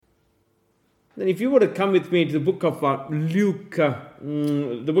Then if you were to come with me to the book of Luke,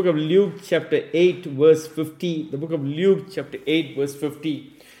 the book of Luke chapter 8 verse 50, the book of Luke chapter 8 verse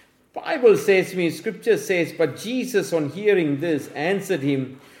 50, Bible says to me, Scripture says, but Jesus on hearing this answered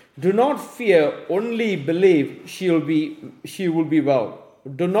him, do not fear, only believe, she will be well.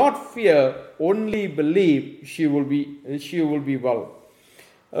 Do not fear, only believe, she will be well.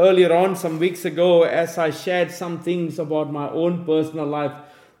 Earlier on, some weeks ago, as I shared some things about my own personal life,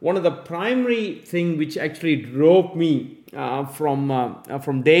 one of the primary things which actually drove me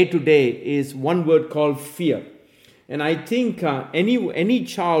from day to day is one word called fear. And I think any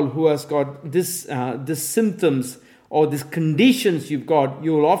child who has got this symptoms or these conditions you've got,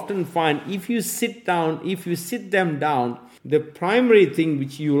 you will often find if you sit them down, the primary thing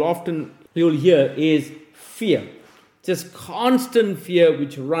which you'll hear is fear. Just constant fear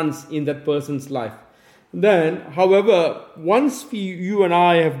which runs in that person's life. Then, however, once you and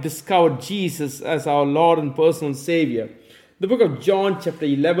I have discovered Jesus as our Lord and personal Savior, the book of John chapter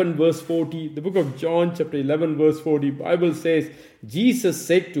 11 verse 40, Bible says, Jesus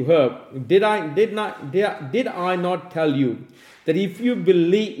said to her, did I not tell you that if you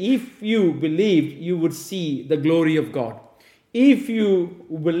believed, you would see the glory of God? If you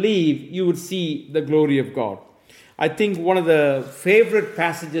believe, you would see the glory of God. I think one of the favorite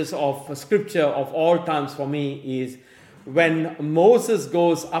passages of Scripture of all times for me is when Moses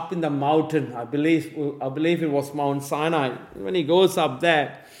goes up in the mountain. I believe it was Mount Sinai. When he goes up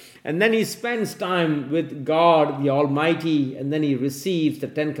there, and then he spends time with God the Almighty, and then he receives the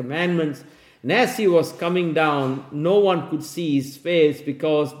 10 Commandments. And as he was coming down, no one could see his face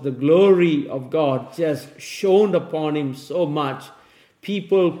because the glory of God just shone upon him so much.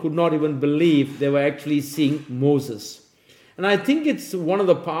 People could not even believe they were actually seeing Moses. And I think it's one of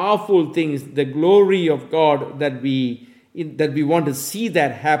the powerful things, the glory of God, that we want to see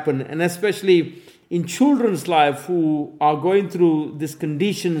that happen. And especially in children's life who are going through these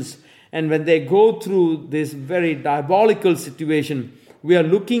conditions, and when they go through this very diabolical situation, we are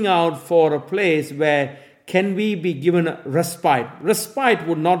looking out for a place where can we be given a respite? Respite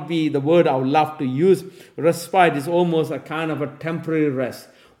would not be the word I would love to use. Respite is almost a kind of a temporary rest.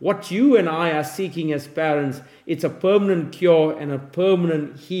 What you and I are seeking as parents, it's a permanent cure and a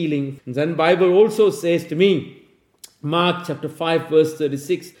permanent healing. And then the Bible also says to me, Mark chapter 5 verse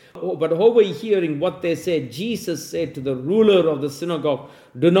 36, but overhearing what they said, Jesus said to the ruler of the synagogue,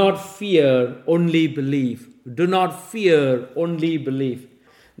 do not fear, only believe. Do not fear, only believe.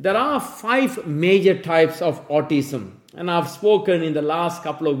 There are 5 major types of autism, and I've spoken in the last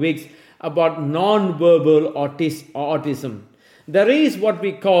couple of weeks about non-verbal autism. There is what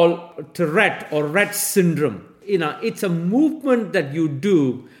we call Tourette or Rett syndrome. It's a movement that you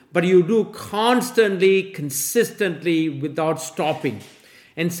do, but you do constantly, consistently, without stopping.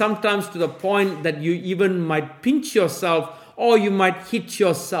 And sometimes to the point that you even might pinch yourself or you might hit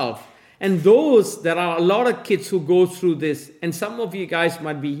yourself. And there are a lot of kids who go through this. And some of you guys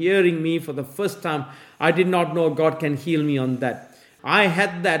might be hearing me for the first time. I did not know God can heal me on that. I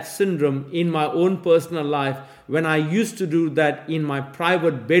had that syndrome in my own personal life when I used to do that in my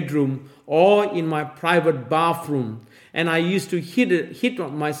private bedroom or in my private bathroom. And I used to hit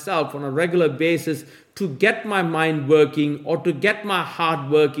on myself on a regular basis to get my mind working or to get my heart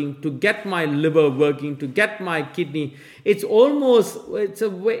working, to get my liver working, to get my kidney. It's a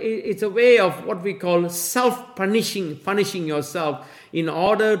way of what we call punishing yourself in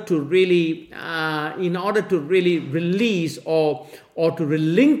order to really release or to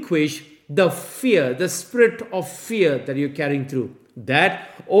relinquish the fear, the spirit of fear that you're carrying through.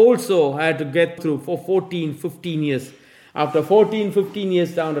 That also I had to get through for 14, 15 years. After 14, 15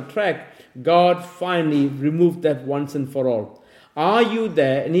 years down the track, God finally removed that once and for all. Are you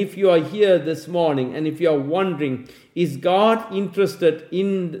there? And if you are here this morning, and if you are wondering, is God interested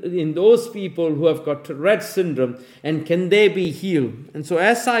in those people who have got Tourette syndrome, and can they be healed? And so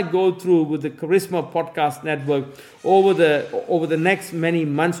as I go through with the Charisma Podcast Network over the next many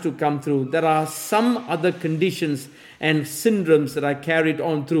months to come through, there are some other conditions and syndromes that I carried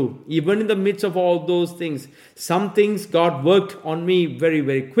on through. Even in the midst of all those things, some things God worked on me very,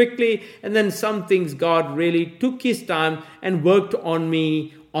 very quickly, and then some things God really took His time and worked on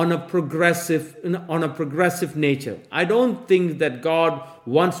me on a progressive nature. I don't think that God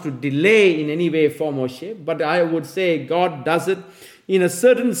wants to delay in any way, form, or shape, but I would say God does it in a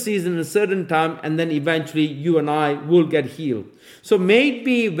certain season, a certain time, and then eventually you and I will get healed. So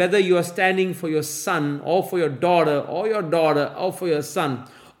maybe whether you are standing for your son or for your daughter or for your son,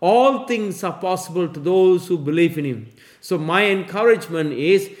 all things are possible to those who believe in Him. So my encouragement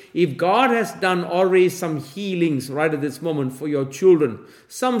is, if God has done already some healings right at this moment for your children,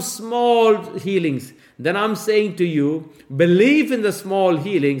 some small healings, then I'm saying to you, believe in the small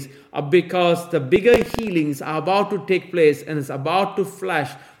healings, because the bigger healings are about to take place and it's about to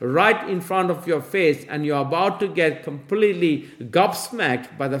flash right in front of your face, and you're about to get completely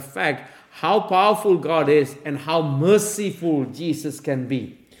gobsmacked by the fact how powerful God is and how merciful Jesus can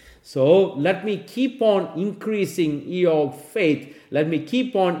be. So let me keep on increasing your faith. Let me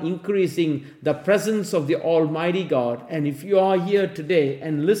keep on increasing the presence of the Almighty God. And if you are here today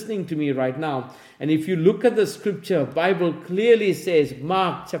and listening to me right now, and if you look at the scripture, Bible clearly says,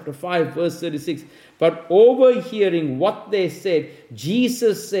 Mark chapter 5 verse 36, but overhearing what they said,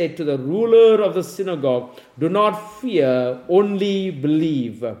 Jesus said to the ruler of the synagogue, do not fear, only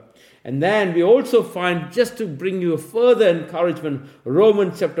believe. And then we also find, just to bring you a further encouragement,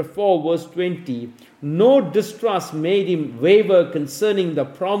 Romans chapter 4 verse 20, no distrust made him waver concerning the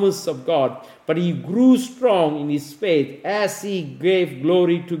promise of God, but he grew strong in his faith as he gave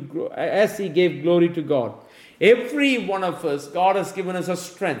glory to God. Every one of us, God has given us a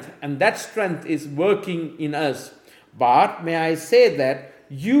strength, and that strength is working in us. But may I say that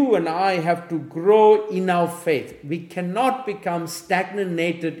you and I have to grow in our faith. We cannot become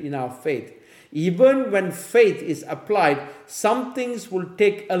stagnated in our faith. Even when faith is applied, some things will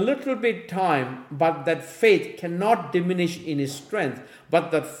take a little bit time, but that faith cannot diminish in its strength.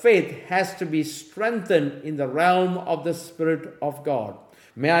 But that faith has to be strengthened in the realm of the Spirit of God.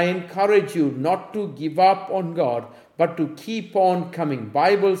 May I encourage you not to give up on God, but to keep on coming.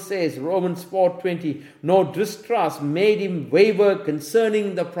 Bible says, Romans 4:20, no distrust made him waver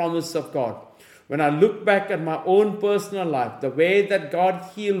concerning the promise of God. When I look back at my own personal life, the way that God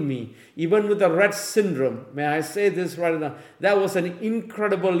healed me, even with the Rett syndrome, may I say this right now, that was an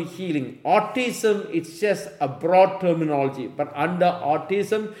incredible healing. Autism, it's just a broad terminology, but under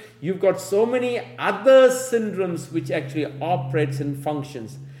autism, you've got so many other syndromes which actually operates and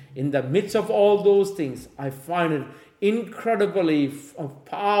functions. In the midst of all those things, I find it incredibly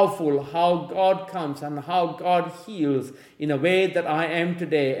powerful how God comes and how God heals in a way that I am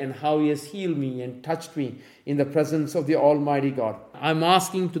today, and how He has healed me and touched me in the presence of the Almighty God. I'm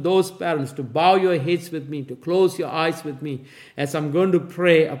asking to those parents to bow your heads with me, to close your eyes with me, as I'm going to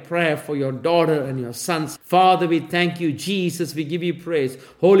pray a prayer for your daughter and your sons. Father, we thank you. Jesus, we give you praise.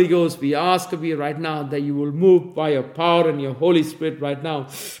 Holy Ghost, we ask of you right now that you will move by your power and your Holy Spirit right now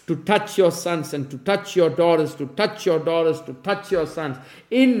to touch your sons and to touch your daughters, to touch your daughters, to touch your sons.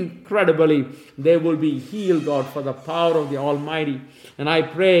 Incredibly, they will be healed, God, for the power of the Almighty. And I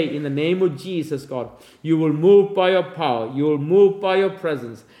pray in the name of Jesus, God, you will move by your power, you will move by your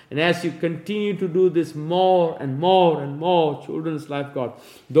presence. And as you continue to do this more and more and more, children's life, God,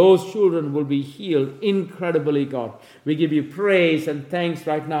 those children will be healed incredibly, God. We give you praise and thanks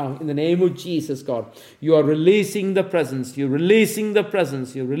right now in the name of Jesus, God. You are releasing the presence, you're releasing the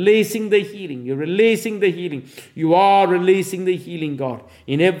presence, you're releasing the healing, you're releasing the healing. You are releasing the healing, God,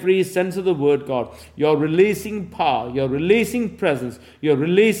 in every sense of the word, God. You're releasing power, you're releasing presence, you're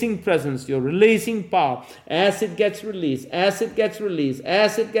releasing presence, you're releasing power. As it gets released, as it gets released,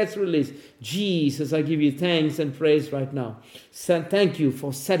 as it gets released, Jesus, I give you thanks and praise right now. Thank you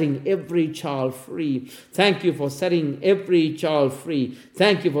for setting every child free. Thank you for setting every child free.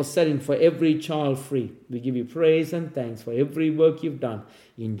 Thank you for setting for every child free. We give you praise and thanks for every work you've done.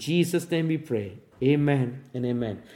 In Jesus' name we pray. Amen and amen.